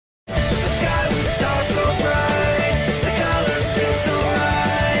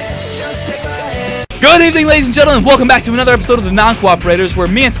Good evening, ladies and gentlemen. Welcome back to another episode of the Non-Cooperators, where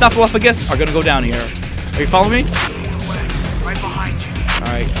me and Snuffleupagus are gonna go down here. Are you following me? Right behind you.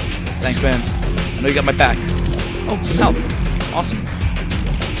 Alright. Thanks, man. I know you got my back. Oh, some health. Awesome.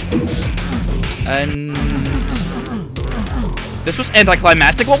 And... this was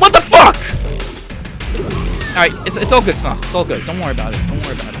anticlimactic. Well, what the fuck?! Alright, it's all good, Snuff. It's all good. Don't worry about it. Don't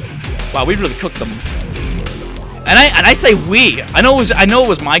worry about it. Wow, we really cooked them. And I say we. I know it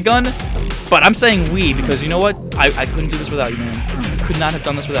was my gun, but I'm saying we because you know what? I couldn't do this without you, man. I could not have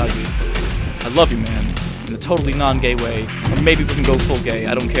done this without you. I love you, man. In a totally non-gay way. Or maybe we can go full gay.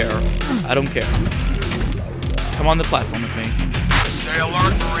 I don't care. I don't care. Come on the platform with me. Stay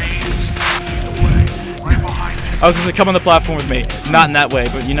alert, Marines. Right behind you. I was gonna say come on the platform with me. Not in that way,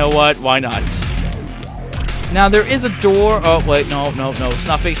 but you know what? Why not? Now there is a door. Oh wait, no.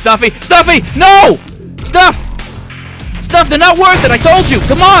 Snuffy. No! Snuff! Snuff, they're not worth it, I told you!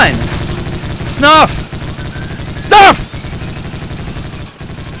 Come on! Snuff! Snuff!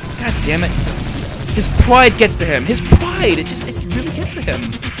 God damn it. His pride gets to him. His pride, it really gets to him.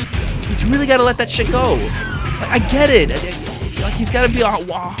 He's really gotta let that shit go. Like, I get it. Like, he's gotta be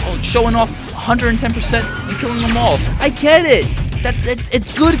showing off 110% and killing them all. I get it.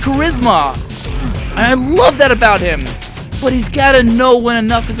 It's good charisma. And I love that about him. But he's gotta know when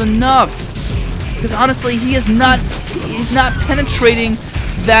enough is enough. Because honestly, he's not penetrating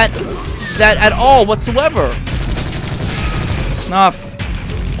that at all whatsoever. Snuff.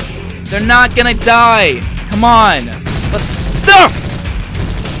 They're not gonna die. Come on. Let's Snuff!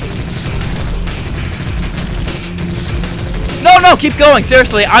 No, keep going.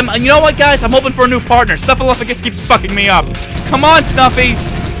 Seriously, you know what, guys? I'm hoping for a new partner. Snuffleupagus keeps fucking me up. Come on, Snuffy.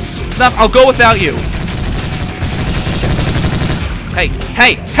 Snuff, I'll go without you. Shit. Hey!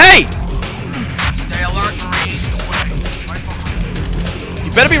 Stay alert, Marines. Right behind you.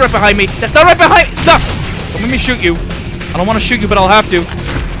 You better be right behind me. That's not right behind me. Stop! Don't make me shoot you. I don't want to shoot you, but I'll have to.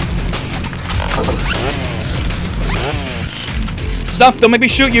 Stop! Don't make me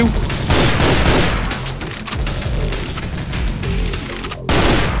shoot you.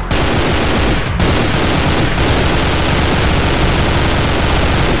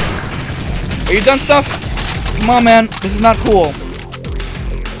 Are you done, Snuff? Come on, man. This is not cool.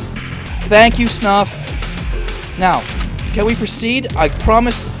 Thank you, Snuff. Now, can we proceed? I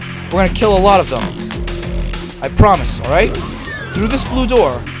promise we're gonna kill a lot of them. I promise, alright? Through this blue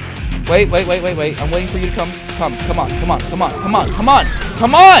door. Wait. I'm waiting for you to come. Come on!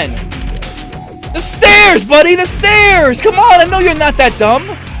 The stairs, buddy! The stairs! Come on! I know you're not that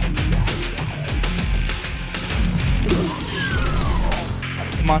dumb!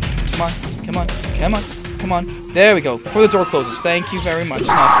 Come on. There we go. Before the door closes. Thank you very much,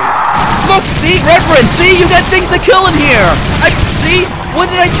 Snuffy. Look, see? Reverend, see? You got things to kill in here! See? What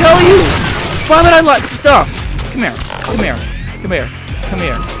did I tell you? Why would I like stuff? Come here.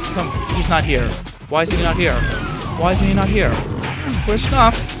 He's not here. Why is he not here? Where's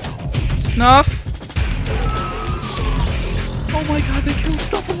Snuff? Snuff? Oh my god, they killed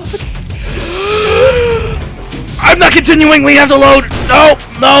Snuffleupagus. I'm not continuing, we have to load! No!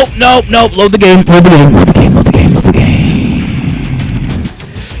 Load the game.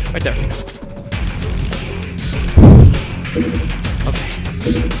 Right there.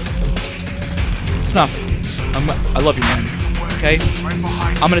 Okay. Snuff. I love you, man. Okay?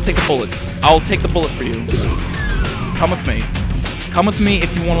 I'm gonna take the bullet. I'll take the bullet for you. Come with me. Come with me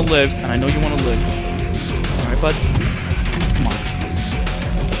if you want to live, and I know you want to live. Alright, bud? Come on.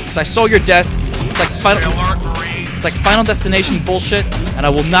 Because I saw your death. It's like Final Destination bullshit, and I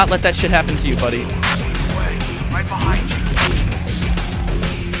will not let that shit happen to you, buddy. Right behind you.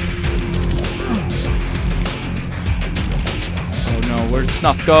 Oh no, where did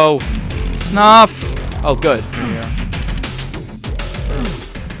Snuff go? Snuff! Oh, good. Here we are.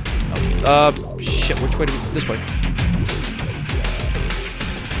 Oh, shit, which way do we... this way.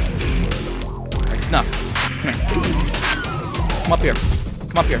 Alright, Snuff. Come here.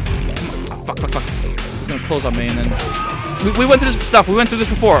 Come up here. Oh, fuck. This is gonna close on me, and then... We went through this stuff. We went through this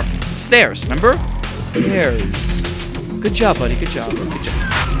before. Stairs, remember? Stairs. Good job, buddy. Good job. Stay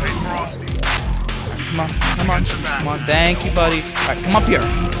frosty. Come on. Thank you, buddy. Alright, come up here.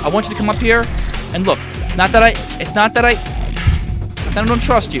 I want you to come up here, and look. It's not that I don't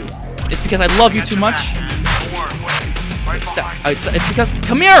trust you. It's because I love you too much. It's because...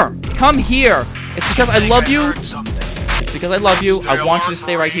 Come here! It's because I love you. I want you to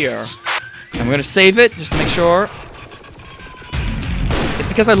stay right here. And we're gonna save it, just to make sure. It's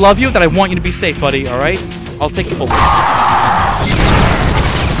because I love you that I want you to be safe, buddy, alright? I'll take the bullet.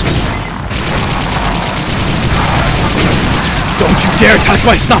 Don't you dare touch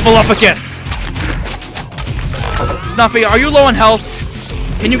my Snuffleupagus! Snuffy, are you low on health?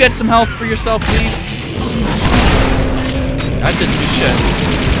 Can you get some health for yourself, please? That didn't do shit.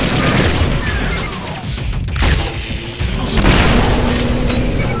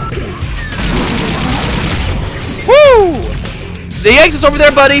 Woo! The exit's over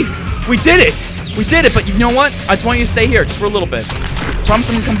there, buddy. We did it. We did it, but you know what? I just want you to stay here just for a little bit. I promise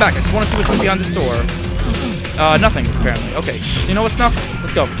I'm gonna come back. I just want to see what's gonna be behind this door. Nothing, apparently. Okay, so you know what, Snuff?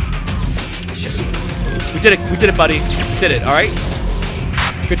 Let's go. Shit. We did it, buddy. We did it, alright?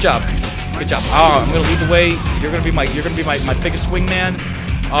 Good job. Good job. Oh, I'm gonna lead the way. You're gonna be my biggest wingman.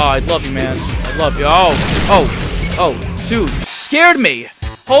 Oh, I love you, man. I love you. Oh, dude, you scared me.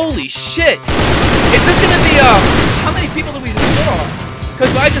 Holy shit. Is this gonna be, how many people did we just saw?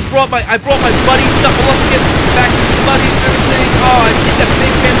 Because I brought my buddy Snuffleupagus back to his buddies and everything. Oh, it's a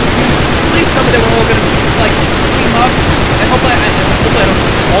big family reunion. Please tell me they were all gonna like team up. And hopefully I don't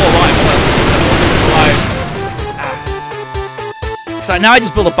all alive. Hopefully alive. So now I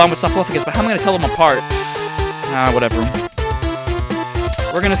just build a bomb with Snuffleupagus, but how am I gonna tell them apart? Whatever.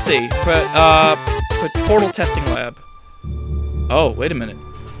 We're gonna see. But portal testing lab. Oh, wait a minute.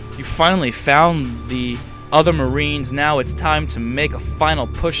 You finally found the other Marines. Now it's time to make a final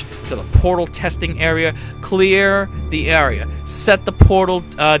push to the portal testing area. Clear the area. Set the portal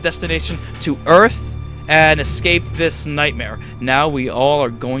destination to Earth and escape this nightmare. Now we all are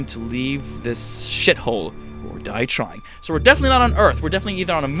going to leave this shithole or die trying. So we're definitely not on Earth. We're definitely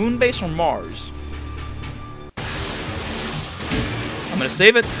either on a moon base or Mars. I'm gonna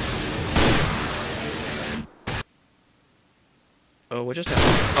save it. Oh, what just happened?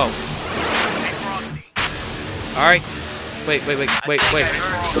 Oh. Alright. Wait.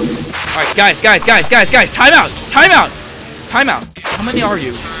 Alright, guys. Time out. How many are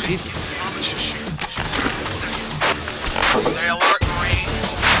you? Jesus. Stay alert, Marines.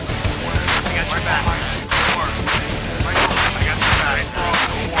 I got your back.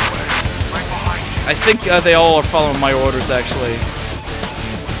 Right behind you. I think they all are following my orders, actually.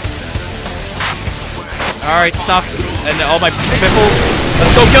 Alright, Snuff. And all my piffles.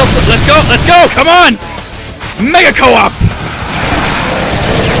 Let's go kill some. Let's go! Come on! Mega Co-op!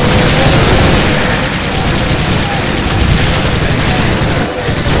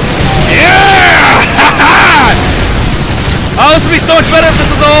 Yeah! Oh, this would be so much better if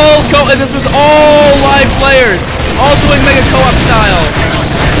this was all live players, all doing Mega Co-op style.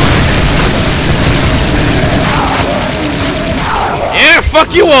 Yeah,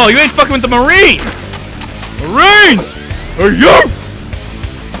 fuck you all. You ain't fucking with the Marines. Marines, are you?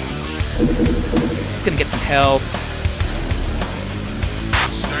 He's gonna get some health.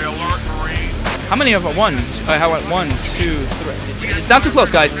 Stay alert, Marine. How many of them? One, two, three. It's not too close,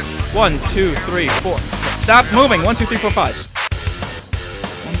 guys. 1, 2, 3, 4. Stop moving. 1, 2, 3, 4, 5.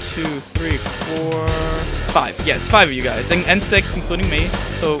 1, 2, 3, 4, 5. Yeah, it's 5 of you guys, and 6, including me.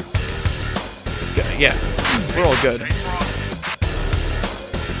 So, it's good. Yeah, we're all good.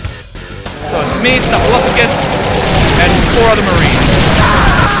 So it's me, Snuffleupagus, and 4 other Marines.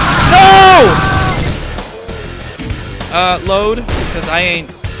 No! Load, because I ain't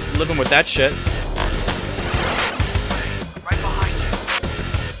living with that shit.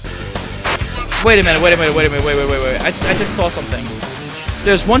 Wait a minute. I just saw something.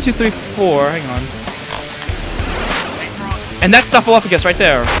 There's 1, 2, 3, 4. Hang on. And that's Snuffleupagus right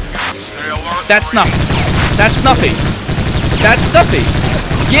there. That's Snuff. That's Snuffy. That's Snuffy.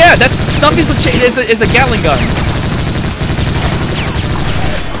 Yeah, that's Snuffy's is the Gatling gun.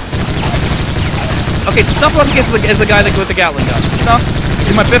 Okay, so Snuffleupagus is the guy with the Gatling gun. Snuff,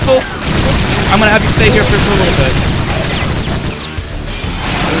 you're my biffle. I'm gonna have you stay here for a little bit.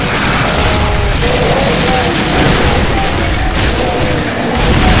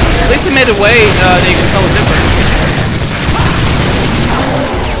 At least they made a way that you can tell the difference.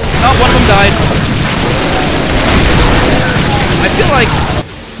 Oh, one of them died. I feel like,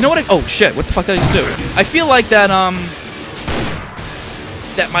 you know what? Oh shit! What the fuck did I just do? I feel like that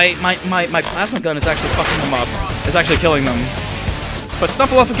that my plasma gun is actually fucking them up. It's actually killing them. But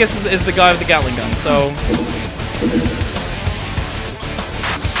Snuffleupagus is the guy with the Gatling gun. So.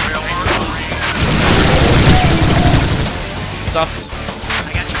 Stuff.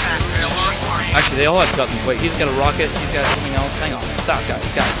 Actually, they all have gotten. Wait, he's got a rocket. He's got something else. Hang on. Stop,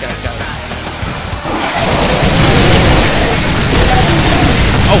 guys.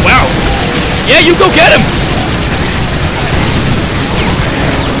 Oh wow! Yeah, you go get him.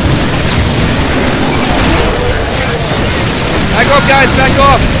 Back off, guys. Back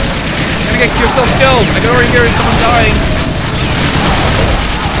off. You're gonna get yourselves killed. I can already hear someone dying.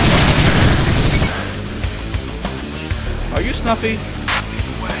 Are you Snuffy?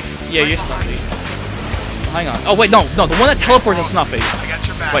 Yeah, you're Snuffy. hang on. Oh, wait, no. The one that teleports is Snuffy. I got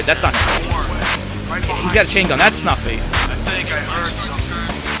your back. Wait, that's not him. Right He's got a chain gun. That's Snuffy. I think I heard something.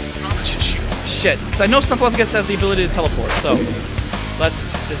 Shit. Because I know Snuffleupagus has the ability to teleport, so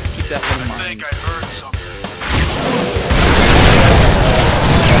let's just keep that one in I mind. think I heard something.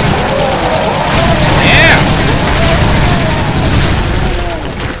 Yeah!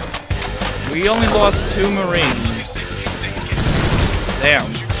 We only lost 2 Marines.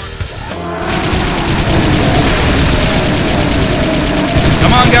 Damn.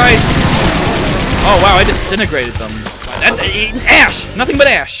 Come on, guys! Oh, wow, I disintegrated them. Ash! Nothing but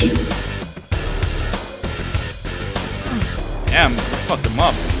ash! Damn, I fucked them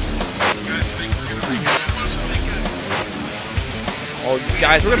up. Oh,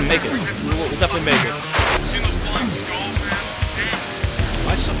 guys, we're gonna make it. We'll definitely make it.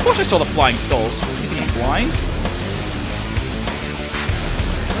 Of course I saw the flying skulls. You think I'm blind?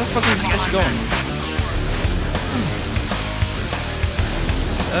 Where the fuck are we supposed to go?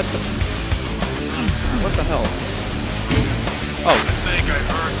 What the hell? Oh. I think I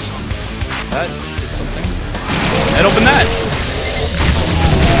heard something. That did something. And open that!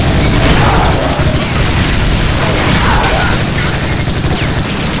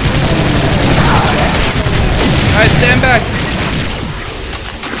 Guys, stand back!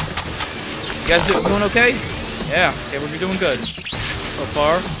 You guys doing okay? Yeah, okay, we're doing good. So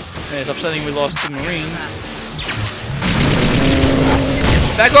far. And it's upsetting we lost 2 Marines.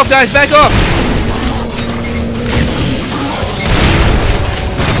 Back off, guys, back off!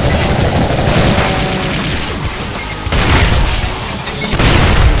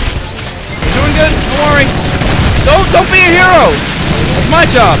 We're doing good, don't worry. Don't be a hero! That's my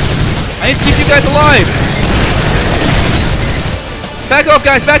job. I need to keep you guys alive. Back off,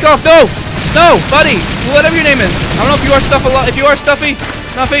 guys, back off, no! No, buddy, whatever your name is. I don't know if you are if you are Stuffy,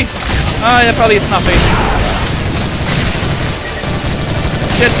 Snuffy. Yeah, probably is Snuffy.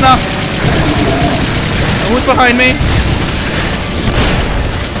 Shit, Snuff. Who's behind me?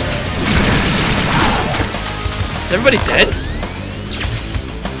 Is everybody dead?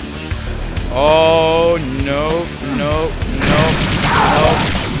 Oh no, no, no, no,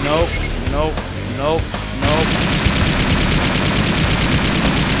 no, no, no, no.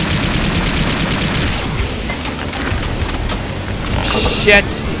 Shit.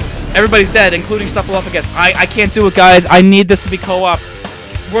 Everybody's dead, including Snuffleupagus. I can't do it, guys. I need this to be co-op.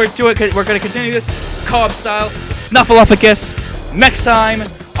 We're going to continue this co-op style. Snuffleupagus next time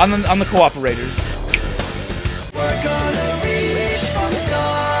on the Cooperators.